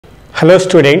Hello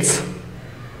students,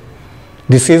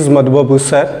 this is Madhubabu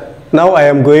sir. Now I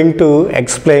am going to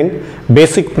explain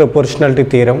basic proportionality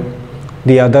theorem.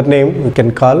 The other name we can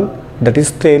call that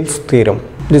is Thale's theorem.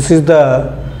 This is the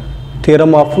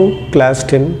theorem of class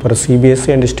 10 for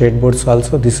CBSE and state boards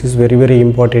also. This is very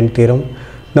important theorem.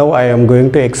 Now I am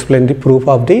going to explain the proof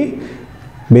of the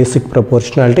basic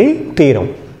proportionality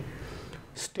theorem.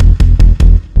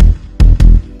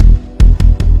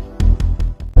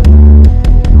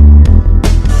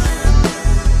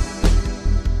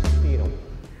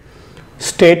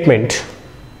 Statement: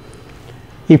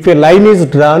 if a line is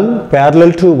drawn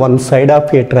parallel to one side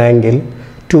of a triangle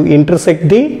to intersect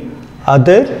the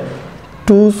other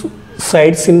two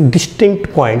sides in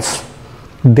distinct points,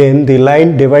 then the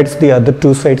line divides the other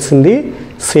two sides in the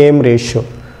same ratio.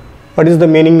 What is the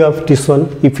meaning of this one?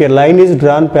 If a line is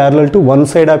drawn parallel to one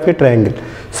side of a triangle,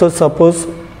 so suppose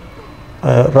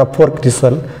rough work this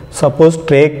one. Suppose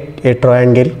take a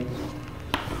triangle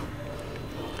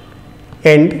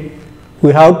and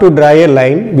we have to draw a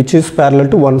line which is parallel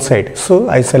to one side. So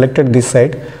I selected this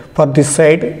side. For this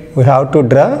side we have to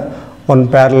draw one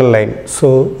parallel line.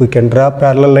 So we can draw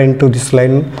parallel line to this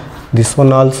line, this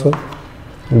one also,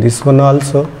 this one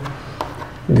also,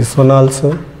 this one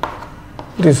also,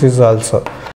 this is also.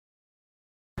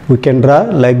 We can draw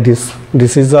like this.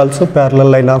 This is also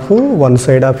parallel line of one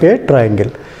side of a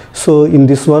triangle. So in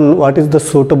this one, what is the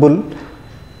suitable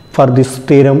for this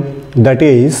theorem? That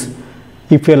is,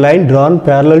 if a line drawn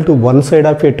parallel to one side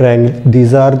of a triangle,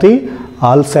 these are the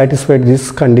all satisfied this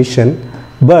condition,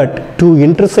 but to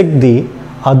intersect the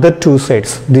other two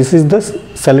sides, this is the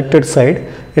selected side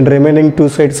and remaining two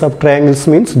sides of triangles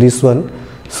means this one.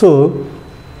 So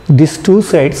these two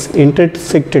sides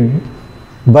intersected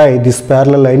by this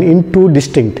parallel line in two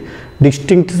distinct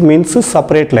means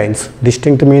separate lines.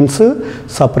 Distinct means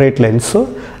separate lines. So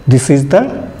this is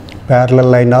the parallel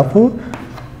line of.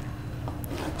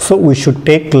 So we should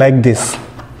take like this.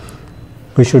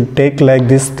 We should take like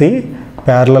this the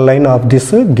parallel line of this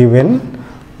given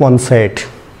one side.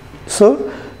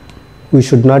 So we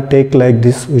should not take like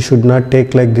this. We should not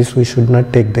take like this. We should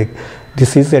not take that.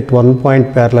 This is at one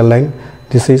point parallel line.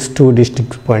 This is two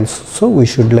distinct points. So we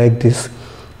should like this.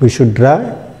 We should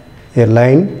draw a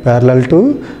line parallel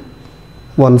to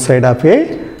one side of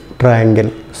a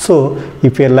triangle. So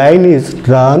if a line is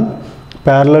drawn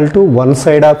parallel to one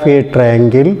side of a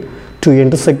triangle to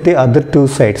intersect the other two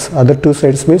sides. Other two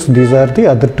sides means these are the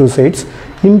other two sides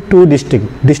in two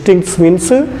distinct. Distinct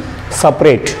means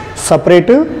separate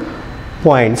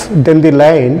points. Then the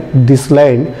line, this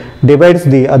line divides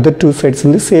the other two sides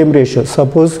in the same ratio.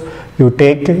 Suppose you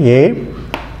take A,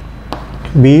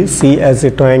 B, C as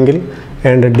a triangle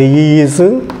and DE is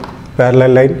a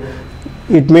parallel line.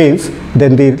 It means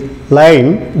then the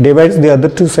line divides the other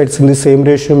two sides in the same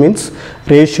ratio means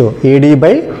ratio AD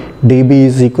by DB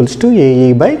is equals to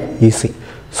AE by EC.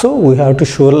 So we have to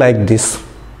show like this.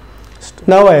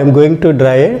 Now I am going to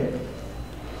draw a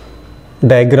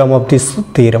diagram of this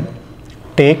theorem.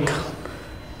 Take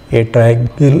a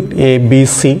triangle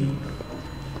ABC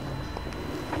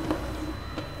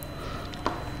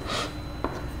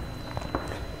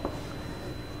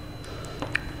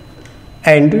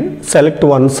and select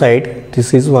one side.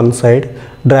 This is one side.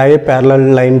 Draw a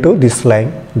parallel line to this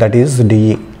line, that is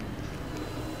DE.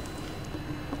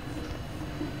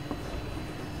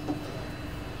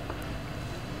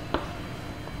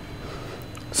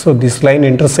 So this line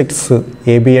intersects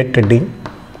AB at D,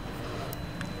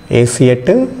 AC at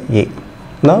A.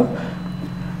 Now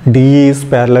DE is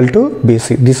parallel to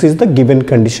BC. This is the given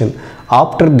condition.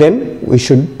 After then we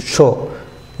should show.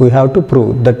 We have to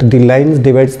prove that the lines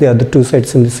divides the other two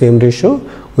sides in the same ratio.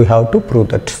 We have to prove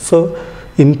that. So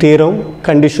in theorem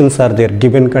conditions are there,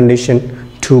 given condition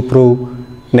to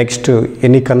prove. Next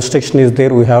any construction is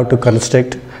there, we have to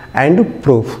construct and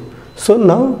prove. So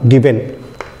now given,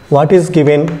 what is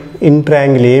given in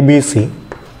triangle ABC?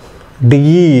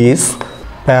 DE is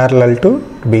parallel to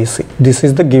BC. This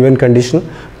is the given condition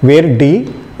where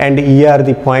D and E are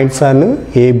the points on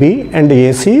AB and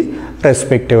AC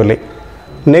respectively.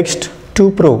 Next, to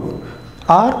prove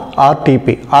or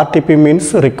RTP. RTP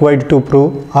means required to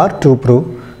prove or to prove.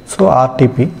 So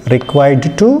RTP, required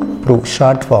to prove,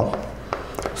 short form.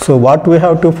 So what we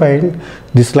have to find?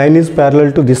 This line is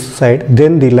parallel to this side,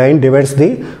 then the line divides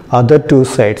the other two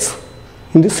sides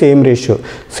in the same ratio.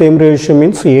 Same ratio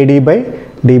means AD by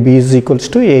DB is equals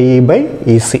to AE by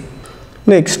EC.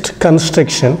 Next,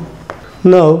 construction.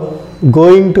 Now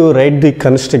going to write the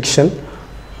construction,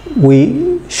 we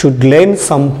should learn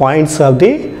some points of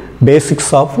the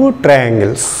basics of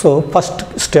triangles. So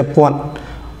first step one,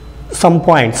 some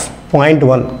points. Point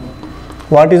 1,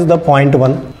 What is the point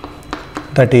 1?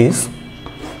 That is,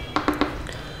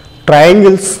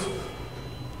 triangles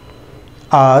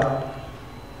are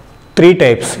three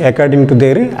types according to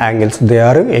their angles. They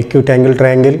are acute angle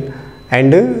triangle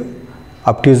and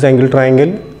obtuse angle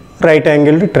triangle, right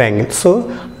angled triangle. So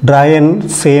draw an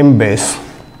same base.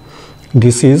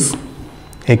 This is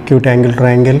acute angle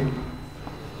triangle,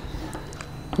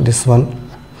 this one,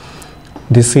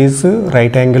 this is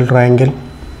right angle triangle,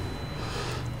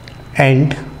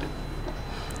 and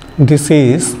this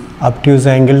is obtuse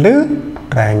angled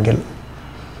triangle.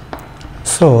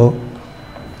 So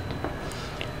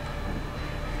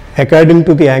according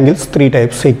to the angles, three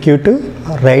types: acute,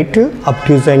 right,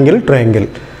 obtuse angle triangle.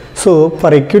 So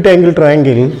for acute angle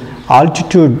triangle,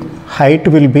 altitude height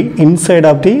will be inside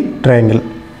of the triangle.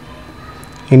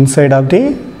 Inside of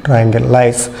the triangle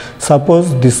lies.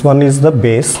 Suppose this one is the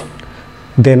base,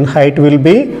 then height will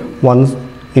be one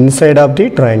inside of the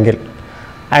triangle.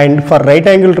 And for right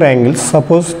angle triangles,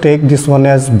 suppose take this one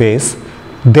as base,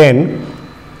 then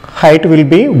height will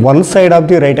be one side of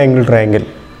the right angle triangle.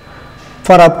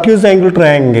 For obtuse angle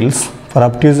triangles,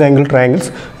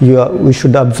 we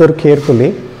should observe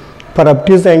carefully. For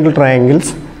obtuse angle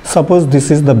triangles, suppose this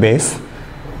is the base,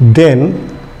 then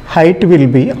height will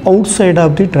be outside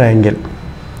of the triangle.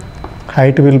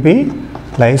 Height will be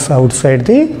lies outside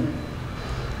the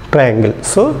triangle.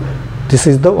 So this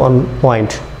is the one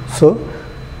point. So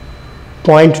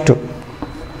point 2.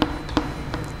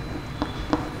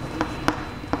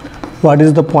 What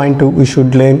is the point 2? We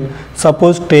should learn.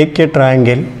 Suppose take a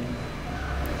triangle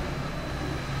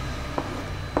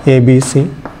ABC.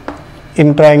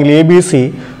 In triangle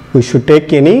ABC, we should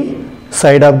take any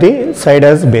side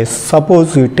as base.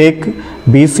 Suppose you take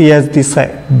BC as the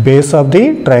base of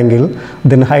the triangle,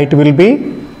 then height will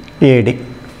be AD.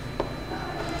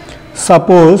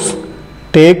 Suppose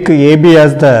take AB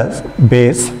as the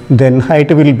base, then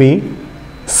height will be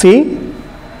CE.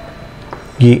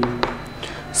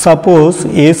 Suppose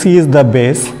AC is the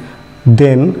base,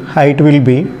 then height will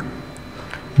be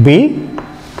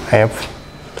BF.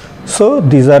 So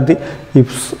these are the,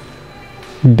 if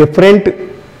different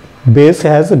base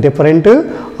has different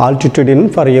altitude in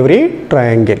for every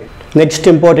triangle. Next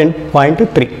important point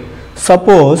 3.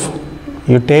 Suppose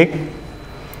you take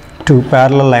two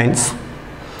parallel lines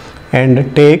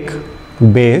and take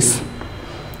base,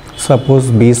 suppose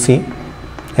BC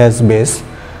as base,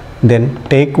 then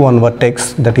take one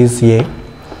vertex, that is A,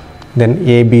 then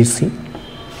ABC,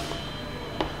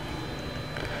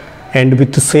 and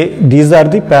with say these are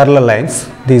the parallel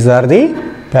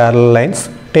lines.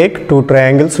 Take two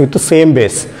triangles with the same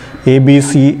base.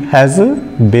 ABC has a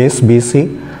base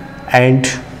BC and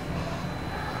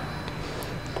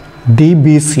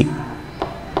DBC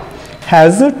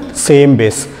has a same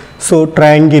base. So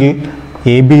triangle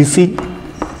ABC,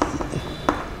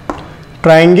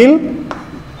 triangle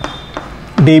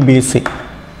DBC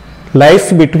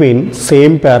lies between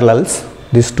same parallels.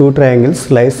 These two triangles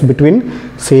lies between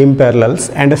same parallels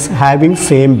and having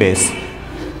same base.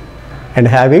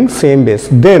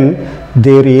 Then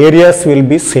their areas will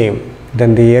be same.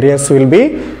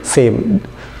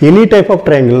 Any type of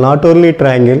triangle, not only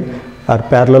triangle, or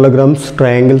parallelograms,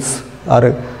 triangles,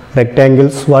 or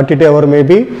rectangles, whatever may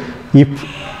be, if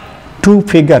two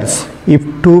figures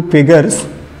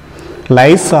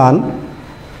lies on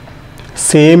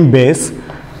same base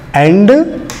and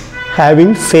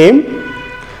having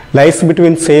lies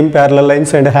between same parallel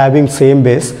lines and having same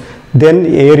base, then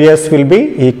areas will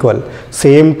be equal.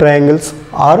 Same triangles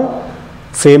or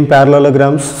same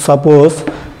parallelograms, suppose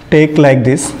take like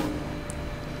this.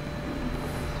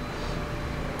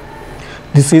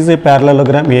 This is a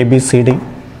parallelogram ABCD.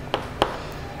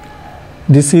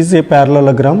 This is a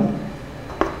parallelogram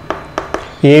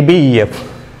ABEF.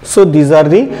 So these are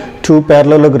the two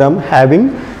parallelogram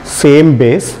having same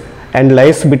base and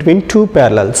lies between two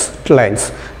parallel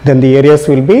lines. Then the areas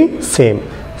will be same.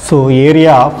 So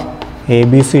area of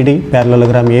ABCD,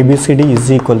 parallelogram ABCD is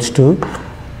equals to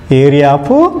area of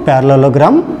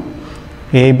parallelogram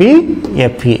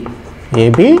ABFE.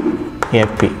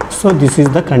 So this is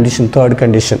the condition, third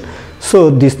condition. So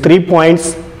these 3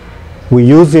 points we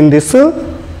use in this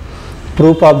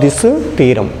proof of this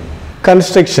theorem.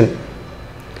 Construction.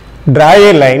 Draw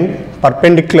a line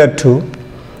perpendicular to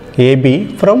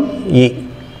AB from E.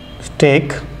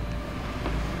 Take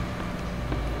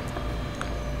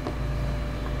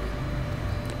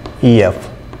EF.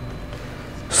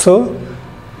 So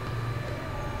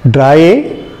draw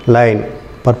a line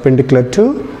perpendicular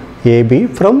to AB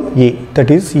from E,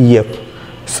 that is EF.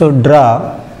 So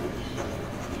draw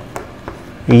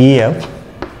EF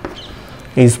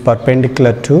is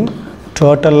perpendicular to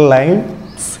total line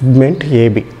segment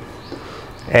AB,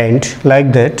 and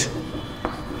like that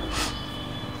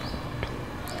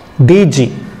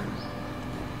DG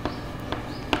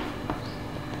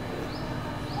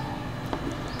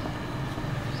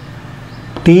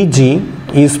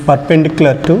is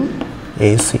perpendicular to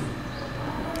AC.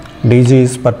 DG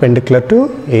is perpendicular to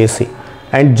AC,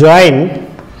 and join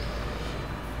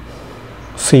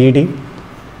CD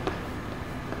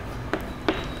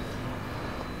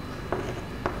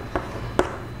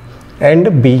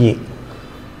and BE.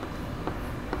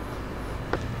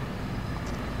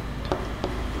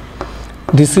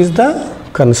 This is the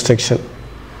construction.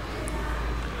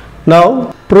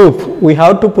 Now proof, we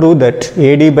have to prove that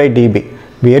AD by DB.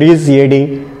 Where is AD?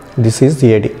 This is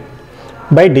AD.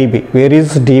 By DB, where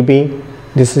is DB?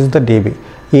 This is the DB.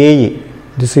 AE,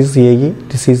 this is AE,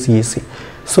 this is EC.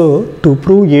 So to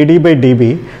prove AD by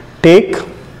DB, take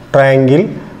triangle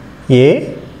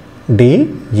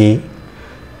ADE.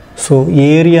 So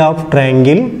area of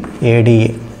triangle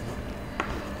ADA.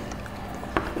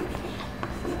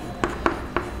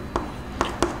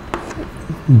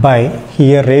 By,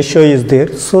 here ratio is there,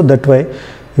 so that way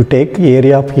you take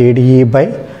area of ADE by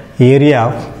area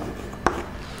of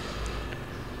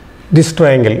this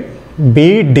triangle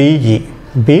BDE.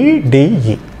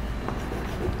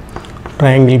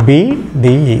 Triangle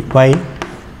BDE by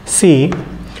C.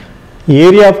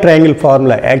 Area of triangle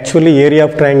formula, actually area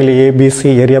of triangle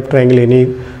ABC, area of triangle any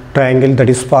triangle, that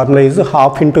is formula is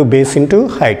half into base into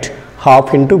height.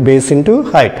 Half into base into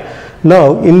height.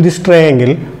 Now in this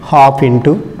triangle, half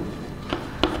into,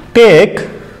 take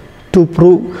to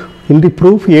prove, in the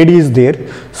proof AD is there,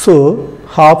 so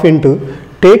half into,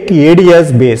 take AD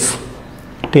as base.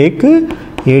 Take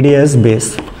AD as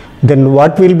base. Then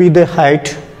what will be the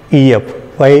height? EF.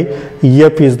 Why?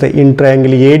 EF is the, in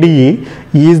triangle ADE, E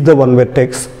is the one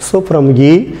vertex. So from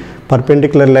E,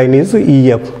 perpendicular line is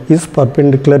EF, is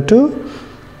perpendicular to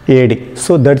AD.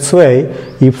 So that's why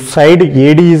if side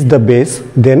AD is the base,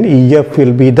 then EF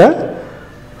will be the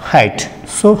height.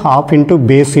 So half into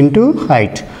base into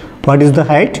height. What is the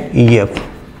height? EF.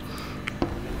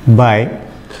 By,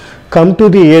 come to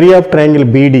the area of triangle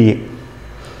BDE.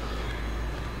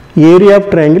 Area of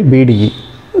triangle BDE.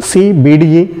 See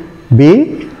BDE,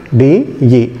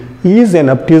 BDE is an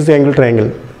obtuse angle triangle.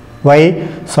 Why?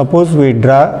 Suppose we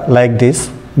draw like this,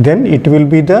 then it will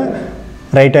be the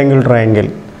right angle triangle.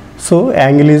 So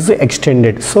angle is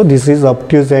extended. So this is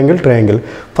obtuse angle triangle.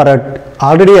 For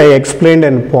already I explained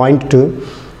and point to,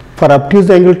 for obtuse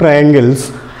angle triangles,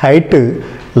 height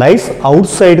lies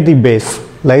outside the base.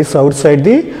 Lies outside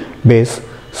the base.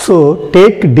 So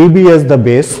take DB as the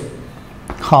base,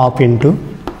 half into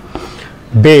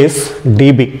base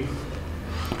DB.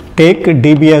 Take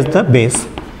DB as the base.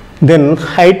 Then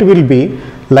height will be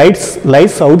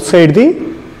lies outside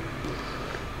the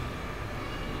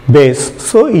base.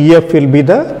 So EF will be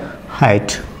the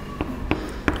height.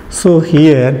 So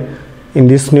here in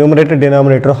this numerator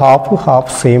denominator,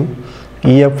 half same,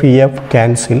 EF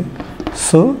cancel.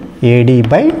 So AD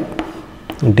by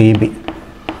DB.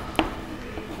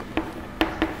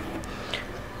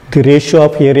 The ratio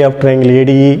of area of triangle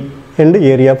ADE and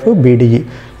area of BDE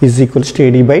is equals to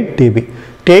AD by DB.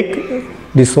 Take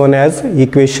this one as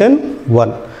equation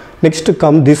 1. Next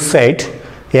come this side.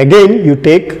 Again you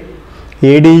take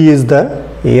AD is the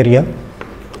area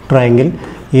triangle,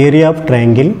 area of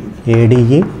triangle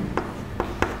ADE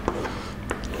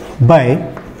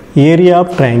by area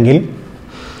of triangle.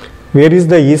 Where is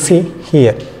the EC?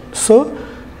 Here. So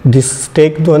this,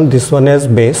 take one, this one as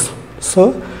base.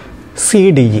 So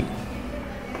CDE.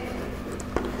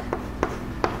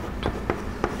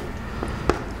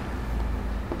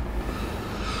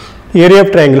 Area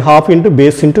of triangle, half into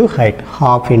base into height,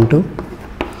 half into.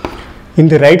 In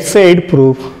the right side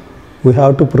proof, we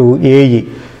have to prove AE.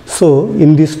 So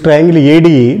in this triangle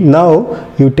ADE,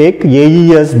 now you take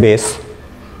AE as base.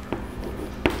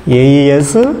 AE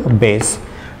as a base.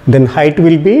 Then height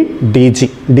will be DG.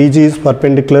 DG is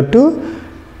perpendicular to,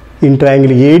 in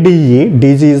triangle ADE,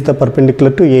 DG is the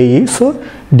perpendicular to AE. So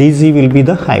DG will be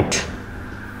the height.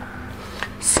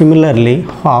 Similarly,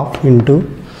 half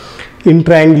into, in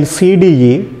triangle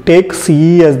CDE, take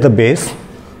CE as the base.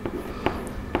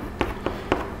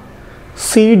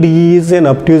 CDE is an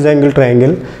obtuse angle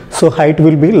triangle, so height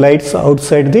will be lies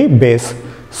outside the base.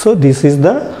 So this is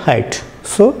the height.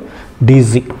 So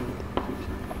DZ.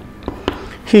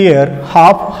 Here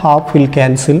half will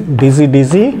cancel,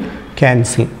 DZ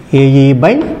cancel, AE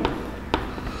by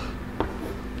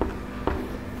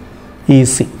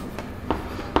EC.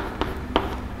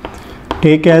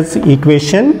 Take as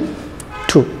equation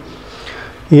 2.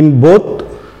 In both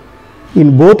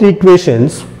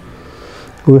equations,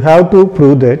 we have to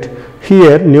prove that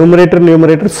here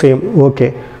numerator same.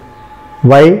 Okay,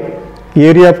 why?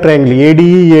 Area of triangle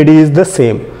ADE is the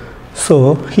same.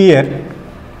 So here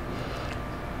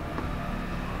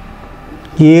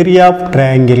area of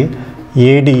triangle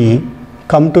ADE,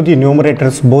 come to the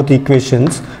numerators both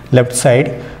equations, left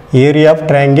side, area of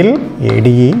triangle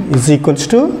ADE is equals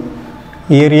to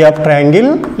area of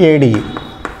triangle ADE.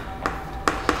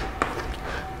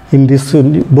 In this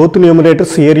both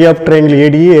numerators, area of triangle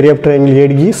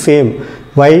ADE same.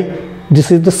 Why?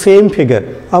 This is the same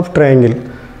figure of triangle,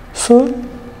 so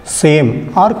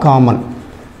same or common.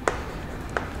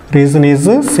 Reason is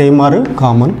same or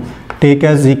common. Take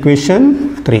as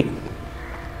equation 3.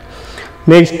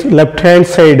 Next, left hand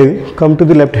side, come to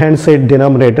the left hand side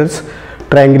denominators,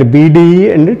 triangle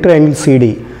BDE and triangle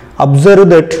CDE. Observe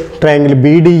that triangle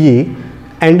BDE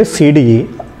and CDE,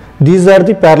 these are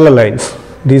the parallel lines.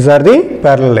 These are the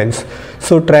parallel lines.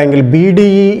 So triangle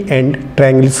BDE and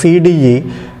triangle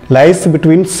CDE lies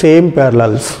between same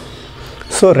parallels.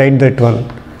 So write that one.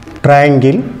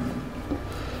 Triangle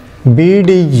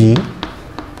BDE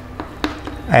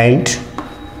and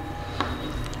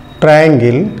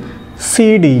triangle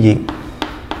CDE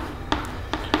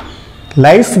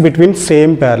lies between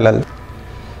same parallels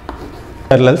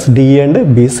DE and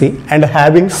BC, and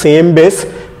having same base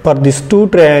for these two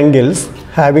triangles,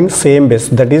 having same base,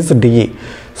 that is DE.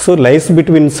 So lies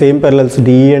between same parallels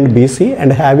DE and BC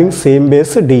and having same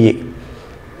base DE.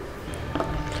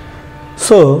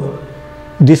 So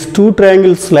these two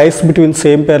triangles lies between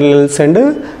same parallels and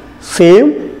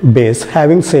same base,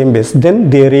 having same base, then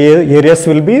their areas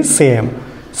will be same.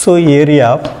 So area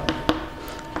of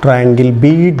triangle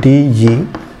BDE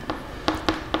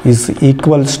is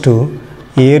equals to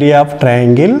area of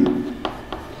triangle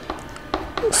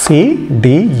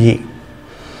CDE.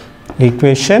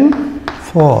 Equation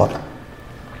 4.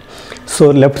 So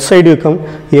left side you come,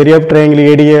 area of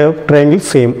triangle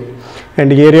same,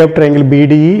 and area of triangle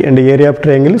BDE and area of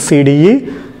triangle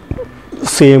CDE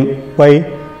same.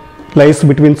 Why? Lies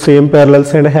between same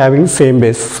parallels and having same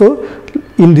base. So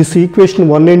in this equation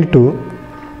 1 and 2,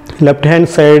 left hand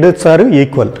sides are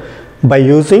equal by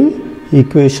using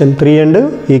equation 3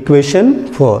 and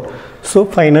equation 4. So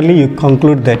finally you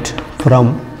conclude that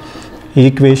from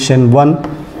equation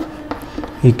 1,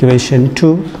 equation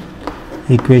 2,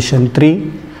 equation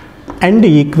 3 and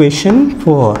equation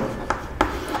 4,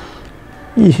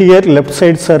 here left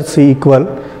sides are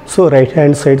equal, so right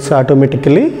hand sides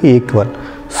automatically equal.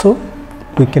 So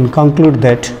we can conclude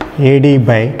that AD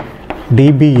by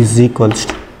DB is equals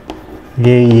to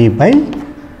AE by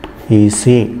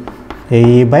EC.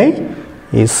 AE by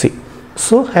EC.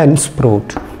 So hence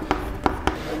proved.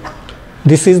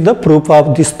 This is the proof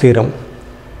of this theorem.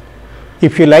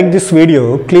 If you like this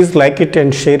video, please like it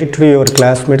and share it to your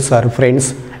classmates or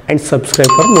friends, and subscribe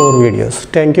for more videos.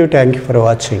 Thank you for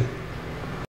watching.